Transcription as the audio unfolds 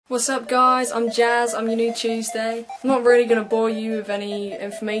What's up guys, I'm Jazz, I'm your new Tuesday. I'm not really going to bore you with any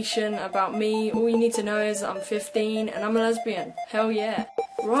information about me. All you need to know is that I'm 15 and I'm a lesbian. Hell yeah.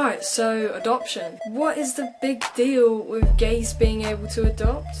 Right, so adoption. What is the big deal with gays being able to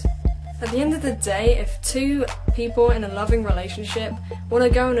adopt? At the end of the day, if two people in a loving relationship want to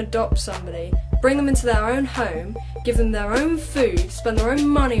go and adopt somebody, bring them into their own home, give them their own food, spend their own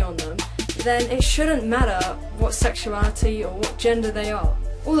money on them, then it shouldn't matter what sexuality or what gender they are.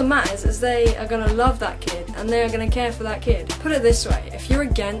 All that matters is they are going to love that kid and they are going to care for that kid. Put it this way, if you're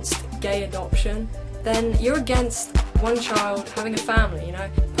against gay adoption, then you're against one child having a family, you know.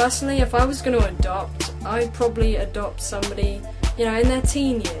 Personally, if I was going to adopt, I'd probably adopt somebody, you know, in their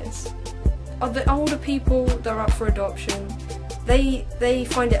teen years. The older people that are up for adoption, they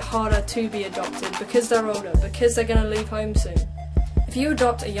find it harder to be adopted because they're older, because they're going to leave home soon. If you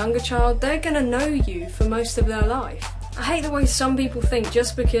adopt a younger child, they're going to know you for most of their life. I hate the way some people think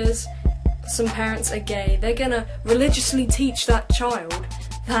just because some parents are gay, they're gonna religiously teach that child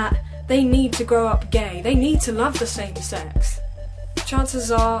that they need to grow up gay, they need to love the same sex.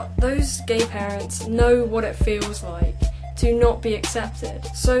 Chances are those gay parents know what it feels like to not be accepted.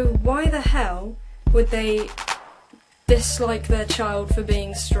 So why the hell would they dislike their child for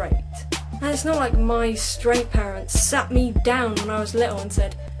being straight? And it's not like my straight parents sat me down when I was little and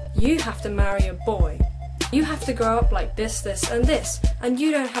said, "You have to marry a boy. You have to grow up like this, this and this, and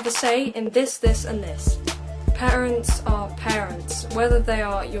you don't have a say in this, this and this." Parents are parents. Whether they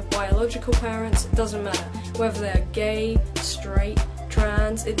are your biological parents, it doesn't matter. Whether they're gay, straight,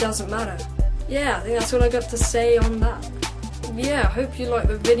 trans, it doesn't matter. Yeah, I think that's all I got to say on that. Yeah, I hope you liked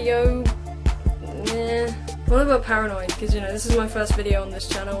the video. What about paranoid? Because, you know, this is my first video on this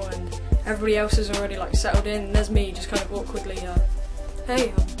channel and everybody else is already like settled in and there's me just kind of awkwardly,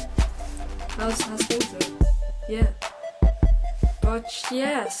 hey, how's things though? Yeah. But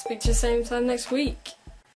yeah, speak to you same time next week.